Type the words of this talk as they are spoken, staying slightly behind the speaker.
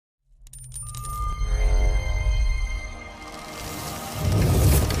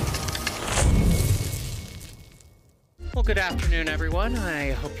good afternoon, everyone.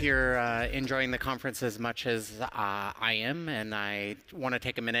 I hope you're enjoying the conference as much as I am, and I want to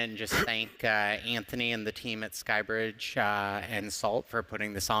take a minute and just thank Anthony and the team at Skybridge and SALT for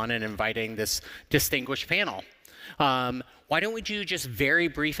putting this on and inviting this distinguished panel. Why don't we do just very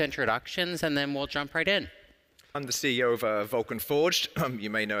brief introductions, and then we'll jump right in. I'm the CEO of Vulcan Forged. You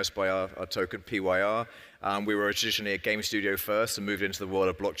may know us by our token PYR. We were originally a game studio first and moved into the world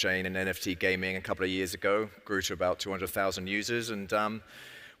of blockchain and NFT gaming a couple of years ago. Grew to about 200,000 users, and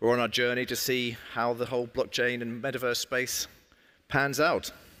we're on our journey to see how the whole blockchain and metaverse space pans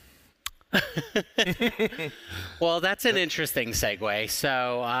out. Well, that's an interesting segue.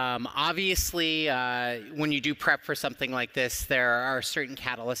 So obviously, when you do prep for something like this, there are certain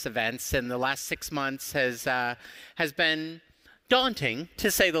catalyst events, and the last 6 months has been daunting,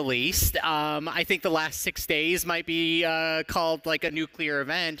 to say the least. I think the last 6 days might be called like a nuclear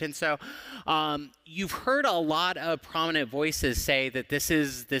event, and so you've heard a lot of prominent voices say that this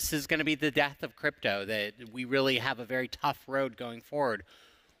is going to be the death of crypto, that we really have a very tough road going forward.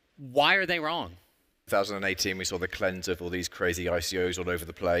 Why are they wrong? 2018, we saw the cleanse of all these crazy ICOs all over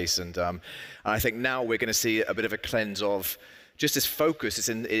the place, and I think now we're going to see a bit of a cleanse of just this focus, this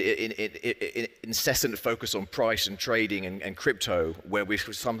incessant focus on price and trading and crypto, where we've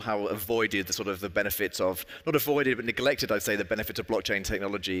somehow avoided the sort of the benefits of, not avoided, but neglected, I'd say, the benefits of blockchain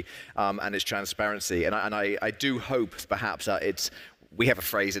technology and its transparency. And I do hope, perhaps, that we have a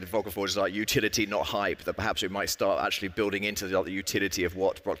phrase in Vulcan Forge, like utility, not hype, that perhaps we might start actually building into the utility of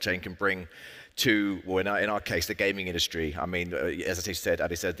what blockchain can bring to, well, in our case, the gaming industry. I mean, as Adi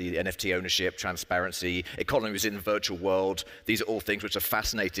said, the NFT ownership, transparency, economies in the virtual world, these are all things which are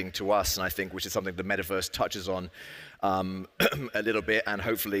fascinating to us, and I think which is something the metaverse touches on a little bit, and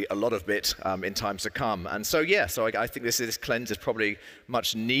hopefully a lot of it in times to come. And so, yeah, I think this cleanse is probably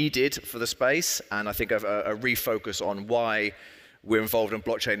much needed for the space, and I think a refocus on why we're involved in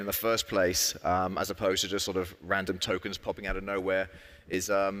blockchain in the first place, as opposed to just sort of random tokens popping out of nowhere, is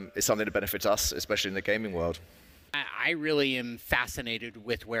something that benefits us, especially in the gaming world. I really am fascinated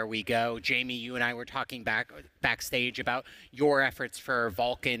with where we go. Jamie, you and I were talking backstage about your efforts for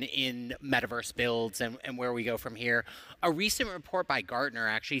Vulcan in metaverse builds and where we go from here. A recent report by Gartner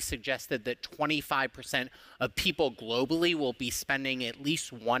actually suggested that 25% of people globally will be spending at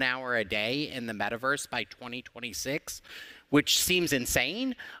least 1 hour a day in the metaverse by 2026. Which seems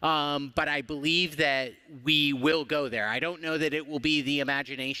insane, but I believe that we will go there. I don't know that it will be the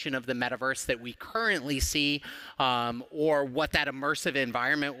imagination of the metaverse that we currently see or what that immersive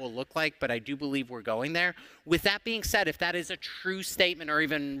environment will look like, but I do believe we're going there. With that being said, if that is a true statement or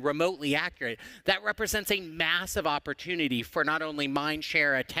even remotely accurate, that represents a massive opportunity for not only mind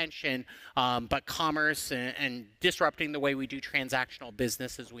share, attention, but commerce and disrupting the way we do transactional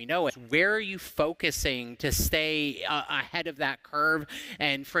business as we know it. Where are you focusing to stay ahead of that curve?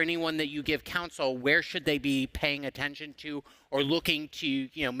 And for anyone that you give counsel, where should they be paying attention to or looking to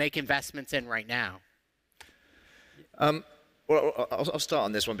make investments in right now? Well, I'll start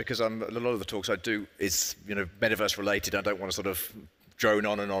on this one because a lot of the talks I do is metaverse related. I don't want to sort of drone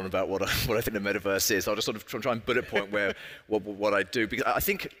on and on about what I think the metaverse is. I'll just sort of try and bullet point what I do, because I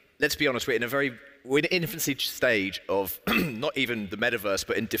think, let's be honest, we're in an infancy stage of not even the metaverse,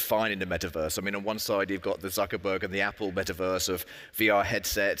 but in defining the metaverse. I mean, on one side you've got the Zuckerberg and the Apple metaverse of VR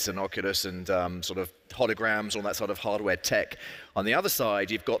headsets and Oculus and sort of holograms, all that sort of hardware tech. On the other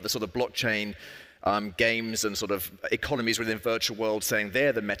side, you've got the sort of blockchain games and sort of economies within virtual world saying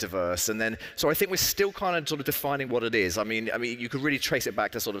they're the metaverse. And then, so I think we're still kind of sort of defining what it is. I mean, you could really trace it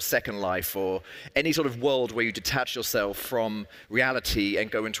back to sort of Second Life or any sort of world where you detach yourself from reality and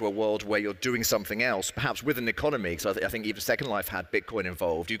go into a world where you're doing something else, perhaps with an economy. So I think even Second Life had Bitcoin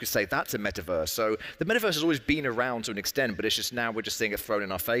involved. You could say that's a metaverse. So the metaverse has always been around to an extent, but it's just now we're just seeing it thrown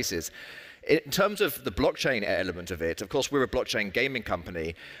in our faces. In terms of the blockchain element of it, of course, we're a blockchain gaming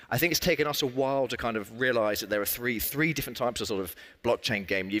company. I think it's taken us a while to kind of realize that there are three different types of sort of blockchain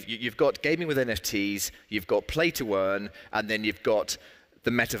game. You've got gaming with NFTs, you've got play to earn, and then you've got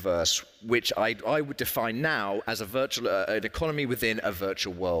the metaverse, which I would define now as an economy within a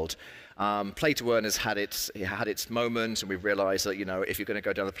virtual world. Play to earn has had its moments, and we've realized that if you're going to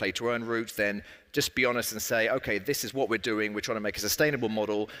go down the play to earn route, then just be honest and say, okay, this is what we're doing. We're trying to make a sustainable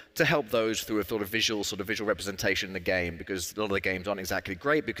model to help those through a sort of visual representation in the game, because a lot of the games aren't exactly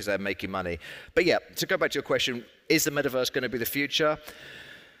great because they're making money. But yeah, to go back to your question, is the metaverse going to be the future?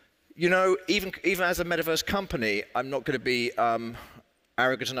 Even as a metaverse company, I'm not going to be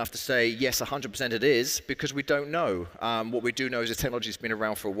arrogant enough to say, yes, 100% it is, because we don't know. What we do know is the technology's been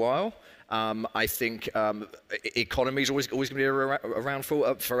around for a while. I think economy is always going to be around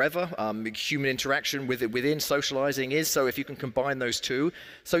for forever. Human interaction within socializing is, so if you can combine those two.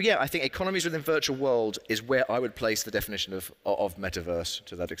 So yeah, I think economies within virtual world is where I would place the definition of metaverse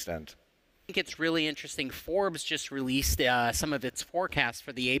to that extent. I think it's really interesting. Forbes just released some of its forecasts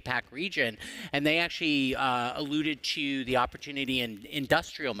for the APAC region, and they actually alluded to the opportunity in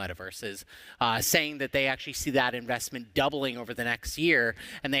industrial metaverses, saying that they actually see that investment doubling over the next year.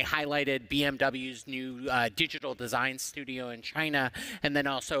 And they highlighted BMW's new digital design studio in China, and then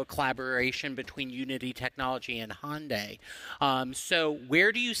also a collaboration between Unity Technology and Hyundai. So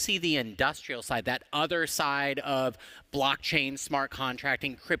where do you see the industrial side, that other side of blockchain, smart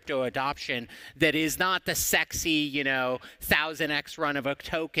contracting, crypto adoption, that is not the sexy, 1000x run of a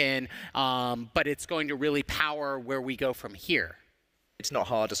token, but it's going to really power where we go from here? It's not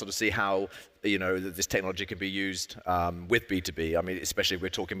hard to sort of see how this technology can be used with B2B. I mean, especially if we're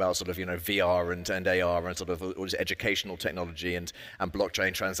talking about sort of VR and AR and sort of all this educational technology and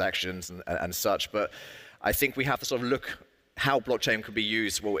blockchain transactions and such. But I think we have to sort of look how blockchain could be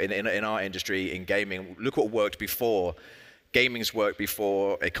used in our industry, in gaming. Look what worked before. Gaming's worked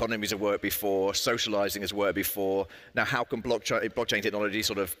before, economies have worked before, socializing has worked before. Now, how can blockchain technology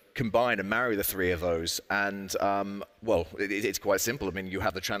sort of combine and marry the three of those? And, well, it's quite simple. I mean, you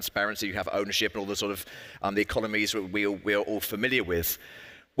have the transparency, you have ownership, and all the sort of the economies we are all familiar with.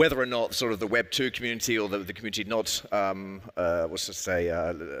 Whether or not sort of the Web 2 community or the community not,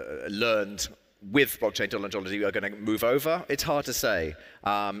 learned with blockchain technology are going to move over, it's hard to say.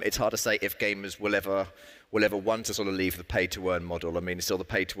 It's hard to say if gamers will ever want to sort of leave the pay-to-earn model. I mean, still the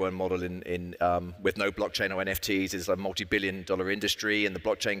pay-to-earn model with no blockchain or NFTs is a multi-billion-dollar industry, and the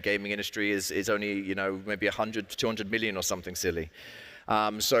blockchain gaming industry is only maybe 100, 200 million or something silly.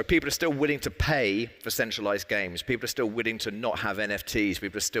 So people are still willing to pay for centralized games. People are still willing to not have NFTs.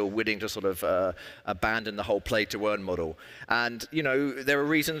 People are still willing to sort of abandon the whole play-to-earn model. And there are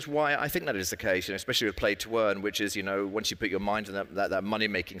reasons why I think that is the case, especially with play-to-earn, which is once you put your mind in that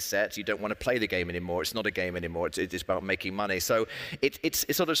money-making set, you don't want to play the game anymore. It's not a game anymore. It's about making money. So it's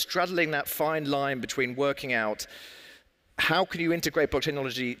sort of straddling that fine line between working out how can you integrate blockchain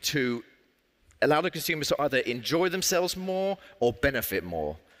technology to allow the consumers to either enjoy themselves more or benefit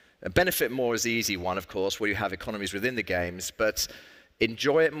more. And benefit more is the easy one, of course, where you have economies within the games, but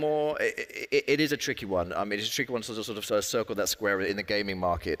enjoy it more, it is a tricky one. I mean, it's a tricky one to sort of circle that square in the gaming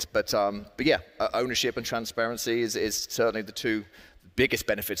market. But yeah, ownership and transparency is certainly the two biggest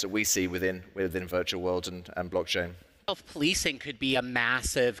benefits that we see within virtual worlds and blockchain. Self-policing could be a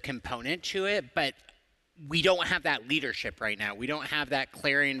massive component to it, but we don't have that leadership right now. We don't have that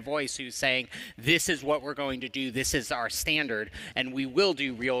clarion voice who's saying, this is what we're going to do, this is our standard, and we will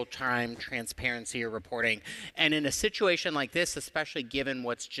do real-time transparency or reporting. And in a situation like this, especially given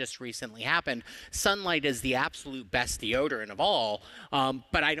what's just recently happened, sunlight is the absolute best deodorant of all,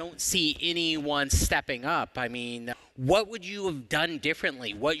 but I don't see anyone stepping up. I mean, what would you have done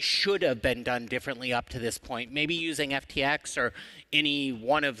differently? What should have been done differently up to this point? Maybe using FTX or any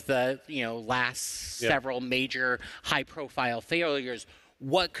one of the last several major high-profile failures.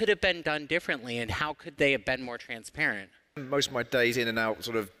 What could have been done differently, and how could they have been more transparent? Most of my days in and out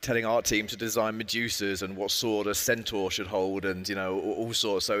sort of telling art teams to design Medusas and what sword a centaur should hold and, all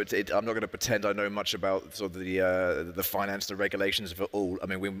sorts. So I'm not going to pretend I know much about sort of the finance, the regulations of it all. I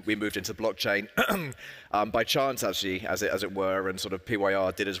mean, we moved into blockchain by chance, actually, as it were, and sort of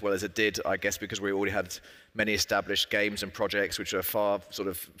PYR did as well as it did, I guess, because we already had many established games and projects which are far sort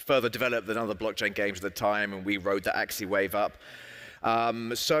of further developed than other blockchain games at the time, and we rode the Axie wave up.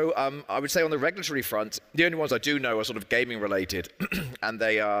 So I would say on the regulatory front, the only ones I do know are sort of gaming related, and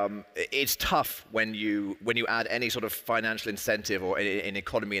it's tough when you add any sort of financial incentive or an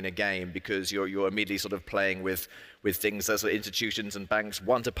economy in a game, because you're immediately sort of playing with things that sort of institutions and banks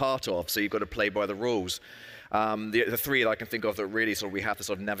want a part of. So you've got to play by the rules. The three that I can think of that really sort of we have to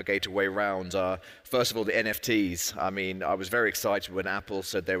sort of navigate a way around are, first of all, the NFTs. I mean, I was very excited when Apple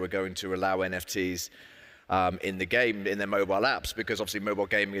said they were going to allow NFTs in the game, in their mobile apps, because obviously mobile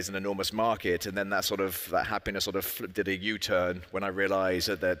gaming is an enormous market. And then that happiness sort of did a U-turn when I realized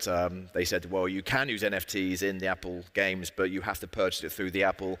that they said, well, you can use NFTs in the Apple games, but you have to purchase it through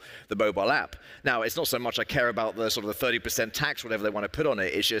the mobile app. Now, it's not so much I care about the sort of the 30% tax, whatever they want to put on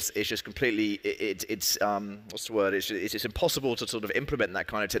it. It's just completely, what's the word? It's just impossible to sort of implement that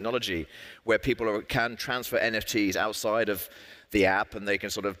kind of technology where people can transfer NFTs outside of the app, and they can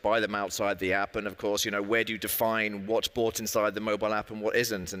sort of buy them outside the app. And of course, where do you define what's bought inside the mobile app and what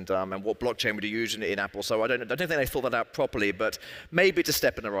isn't, and what blockchain would you use in Apple? So I don't think they thought that out properly, but maybe it's a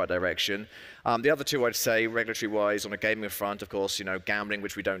step in the right direction. The other two, I'd say, regulatory-wise, on a gaming front, of course, gambling,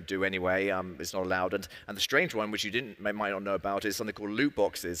 which we don't do anyway, is not allowed. And the strange one, which you might not know about, is something called loot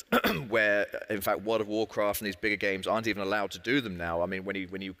boxes, where, in fact, World of Warcraft and these bigger games aren't even allowed to do them now. I mean,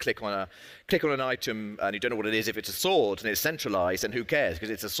 when you click on an item and you don't know what it is, if it's a sword and it's centralized, then who cares, because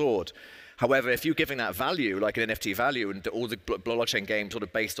it's a sword. However, if you're giving that value, like an NFT value, and all the blockchain games sort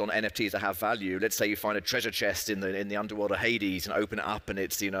of based on NFTs that have value, let's say you find a treasure chest in the underworld of Hades and open it up and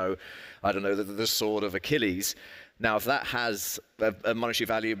it's, I don't know, the sword of Achilles. Now, if that has a monetary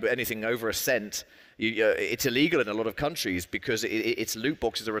value, but anything over a cent, it's illegal in a lot of countries, because it's loot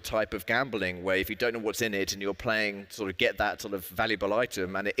boxes are a type of gambling where if you don't know what's in it and you're playing to sort of get that sort of valuable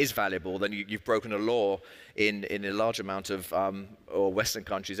item and it is valuable, then you've broken a law in a large amount of or Western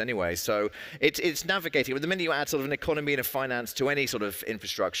countries anyway. So it's navigating. But the minute you add sort of an economy and a finance to any sort of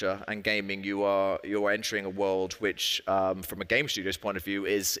infrastructure and gaming, you are entering a world which, from a game studio's point of view,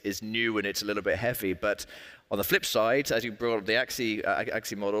 is new and it's a little bit heavy. But on the flip side, as you brought up the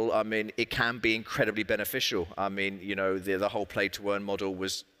Axie model, I mean, it can be incredibly beneficial. I mean, the whole play-to-earn model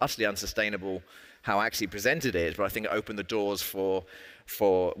was utterly unsustainable how Axie presented it, but I think it opened the doors for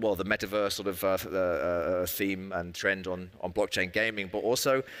the metaverse sort of theme and trend on blockchain gaming, but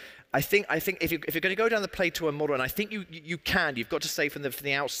also I think if you're going to go down the play-to-earn model, and I think you've got to say from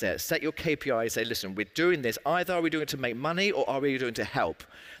the outset, set your KPI, say, listen, we're doing this, either are we doing it to make money or are we doing it to help?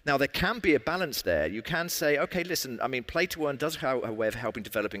 Now, there can be a balance there. You can say, okay, listen, I mean, play-to-earn does have a way of helping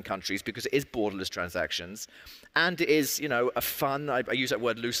developing countries because it is borderless transactions, and it is, a fun, I use that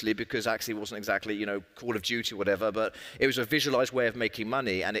word loosely because actually it wasn't exactly, Call of Duty or whatever, but it was a visualized way of making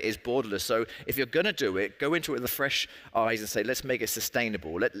money, and it is borderless. So if you're going to do it, go into it with fresh eyes and say, let's make it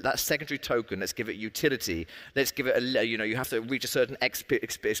sustainable. That secondary token, let's give it utility. Let's give it you have to reach a certain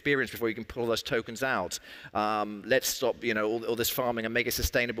experience before you can pull those tokens out. Let's stop, all this farming and make it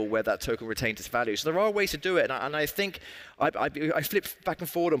sustainable where that token retains its value. So there are ways to do it, and I think I flip back and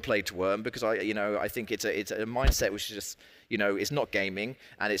forward on play to earn because I think it's a mindset which is just it's not gaming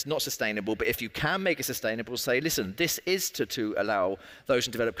and it's not sustainable. But if you can make it sustainable, say, listen, this is to allow those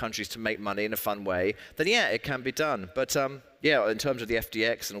in developed countries to make money in a fun way, then yeah, it can be done. But in terms of the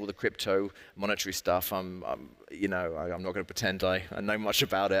FTX and all the crypto monetary stuff, I'm not going to pretend I know much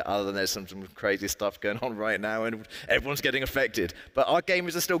about it, other than there's some crazy stuff going on right now and everyone's getting affected. But our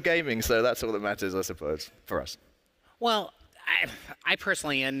gamers are still gaming, so that's all that matters, I suppose, for us. Well, I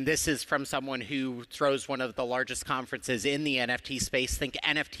personally, and this is from someone who throws one of the largest conferences in the NFT space, think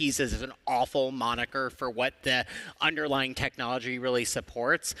NFTs is an awful moniker for what the underlying technology really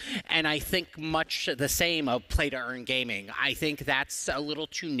supports. And I think much the same of play-to-earn gaming. I think that's a little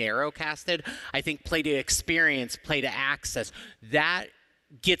too narrow-casted. I think play-to-experience, play-to-access, that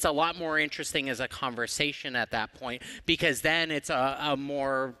gets a lot more interesting as a conversation at that point, because then it's a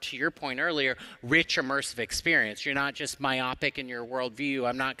more, to your point earlier, rich immersive experience. You're not just myopic in your worldview.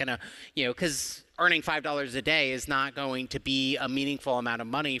 I'm not going to, because earning $5 a day is not going to be a meaningful amount of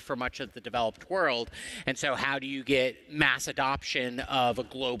money for much of the developed world. And so how do you get mass adoption of a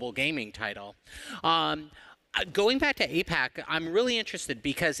global gaming title? Going back to APAC, I'm really interested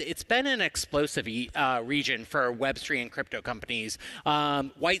because it's been an explosive region for Web3 and crypto companies.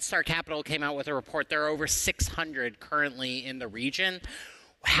 White Star Capital came out with a report. There are over 600 currently in the region.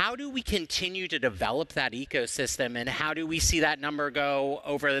 How do we continue to develop that ecosystem, and how do we see that number go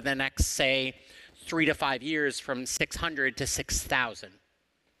over the next, say, 3 to 5 years from 600 to 6,000?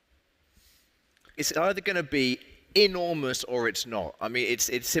 It's either going to be enormous or it's not. I mean, it's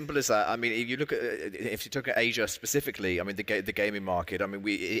simple as that. I mean, if you look at Asia specifically, I mean, the gaming market, I mean,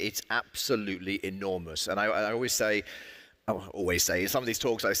 it's absolutely enormous. And I always say in some of these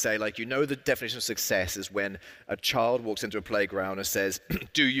talks, I say, like, the definition of success is when a child walks into a playground and says,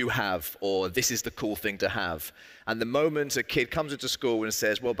 do you have, or this is the cool thing to have. And the moment a kid comes into school and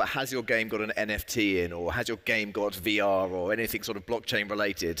says, well, but has your game got an NFT in, or has your game got VR or anything sort of blockchain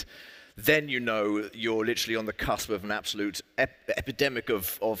related, then you're literally on the cusp of an absolute epidemic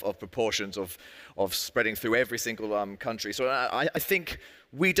of proportions of spreading through every single country. So I think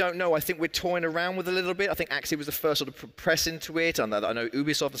we don't know. I think we're toying around with it a little bit. I think Axie was the first sort of press into it. And I know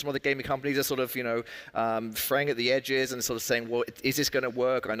Ubisoft and some other gaming companies are sort of, fraying at the edges and sort of saying, well, is this going to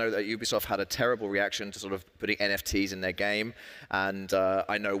work? I know that Ubisoft had a terrible reaction to sort of putting NFTs in their game. And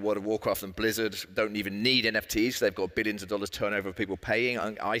I know World of Warcraft and Blizzard don't even need NFTs. They've got billions of dollars turnover of people paying.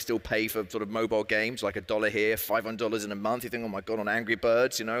 I still pay for sort of mobile games, like $1 here, $500 in a month. You think, oh my God, on Angry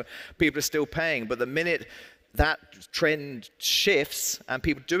Birds, people are still paying. But the minute that trend shifts and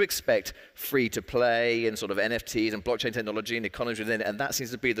people do expect free to play and sort of NFTs and blockchain technology and economies within it, and that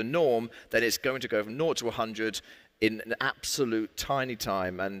seems to be the norm, then it's going to go from 0 to 100 in an absolute tiny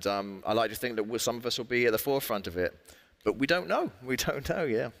time. And I like to think that some of us will be at the forefront of it, but we don't know. We don't know,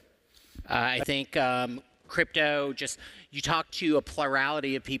 yeah. I think crypto, just you talk to a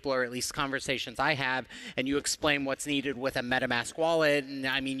plurality of people, or at least conversations I have, and you explain what's needed with a MetaMask wallet, and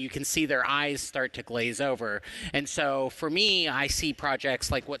I mean, you can see their eyes start to glaze over. And so for me, I see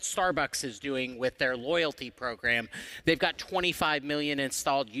projects like what Starbucks is doing with their loyalty program. They've got 25 million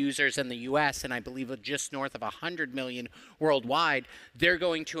installed users in the US, and I believe just north of 100 million worldwide. They're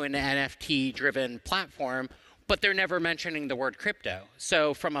going to an NFT-driven platform, but they're never mentioning the word crypto.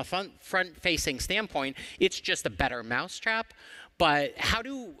 So from a front-facing standpoint, it's just a better mousetrap. But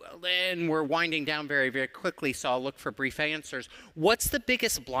and we're winding down very, very quickly, so I'll look for brief answers. What's the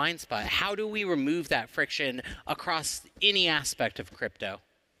biggest blind spot? How do we remove that friction across any aspect of crypto?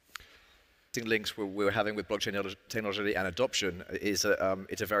 Links we're having with blockchain technology and adoption is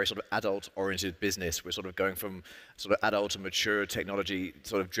it's a very sort of adult-oriented business. We're sort of going from sort of adult and mature technology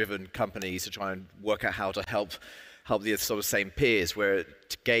sort of driven companies to try and work out how to help the sort of same peers, where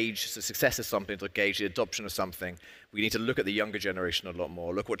to gauge the success of something, to gauge the adoption of something, we need to look at the younger generation a lot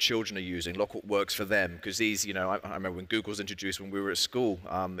more, look what children are using, look what works for them. Because these, you know, I remember when Google was introduced when we were at school,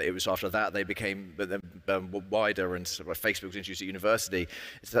 it was after that they became wider, and sort of Facebook was introduced at university.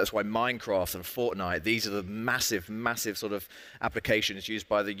 So that's why Minecraft and Fortnite, these are the massive, massive sort of applications used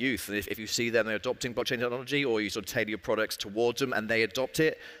by the youth. And if you see them adopting blockchain technology, or you sort of tailor your products towards them and they adopt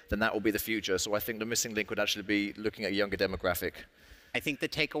it, then that will be the future. So I think the missing link would actually be looking at a younger demographic. I think the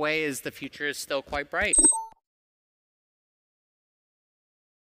takeaway is the future is still quite bright.